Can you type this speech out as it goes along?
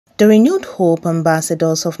The Renewed Hope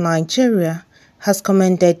Ambassadors of Nigeria has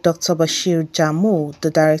commended Dr. Bashir Jamo,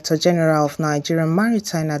 the Director General of Nigerian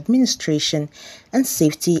Maritime Administration and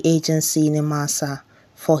Safety Agency NIMASA,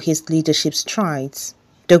 for his leadership strides.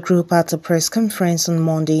 The group at a press conference on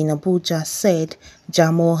Monday in Abuja said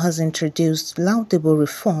Jamo has introduced laudable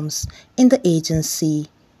reforms in the agency,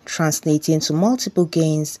 translating to multiple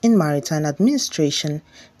gains in maritime administration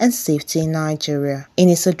and safety in Nigeria. In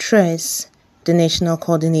his address, the National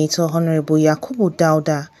Coordinator Honorable Yakubu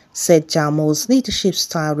Dauda said Jamo's leadership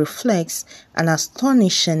style reflects an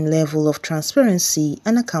astonishing level of transparency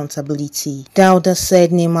and accountability. Dauda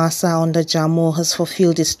said NIMASA under Jamo has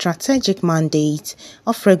fulfilled its strategic mandate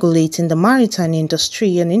of regulating the maritime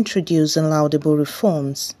industry and introducing laudable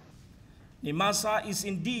reforms. NIMASA is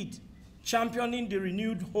indeed championing the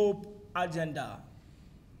Renewed Hope agenda.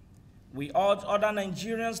 We urge other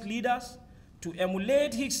Nigerian leaders to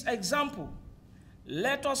emulate his example.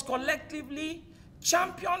 Let us collectively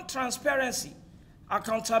champion transparency,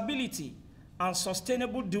 accountability, and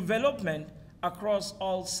sustainable development across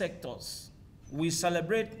all sectors. We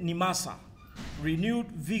celebrate NIMASA,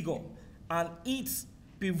 renewed vigor, and its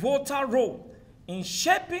pivotal role in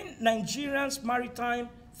shaping Nigeria's maritime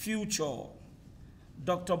future.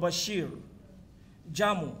 Dr. Bashir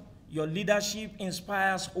Jamo, your leadership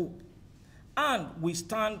inspires hope, and we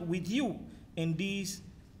stand with you in this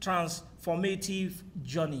transformative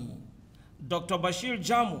journey. Dr. Bashir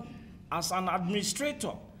Jamo, as an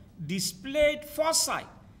administrator, displayed foresight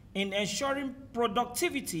in ensuring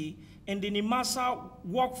productivity in the NIMASA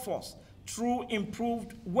workforce through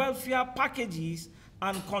improved welfare packages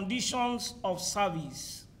and conditions of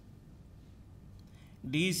service.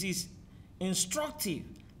 This is instructive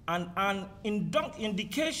and an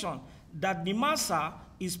indication that NIMASA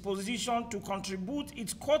is positioned to contribute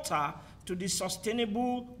its quota to the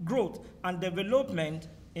sustainable growth and development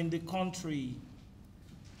in the country.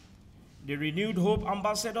 The Renewed Hope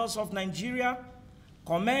Ambassadors of Nigeria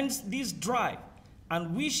commends this drive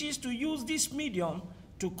and wishes to use this medium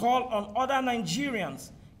to call on other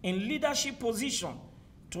Nigerians in leadership positions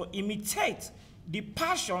to imitate the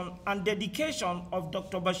passion and dedication of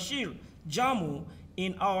Dr. Bashir Jamo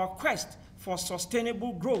in our quest for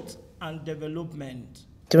sustainable growth and development.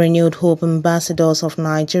 The Renewed Hope Ambassadors of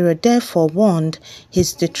Nigeria therefore warned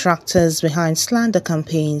his detractors behind slander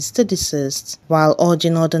campaigns to desist. While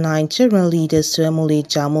urging other Nigerian leaders to emulate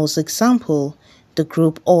Jamo's example, the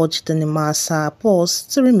group urged the NIMASA boss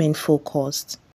to remain focused.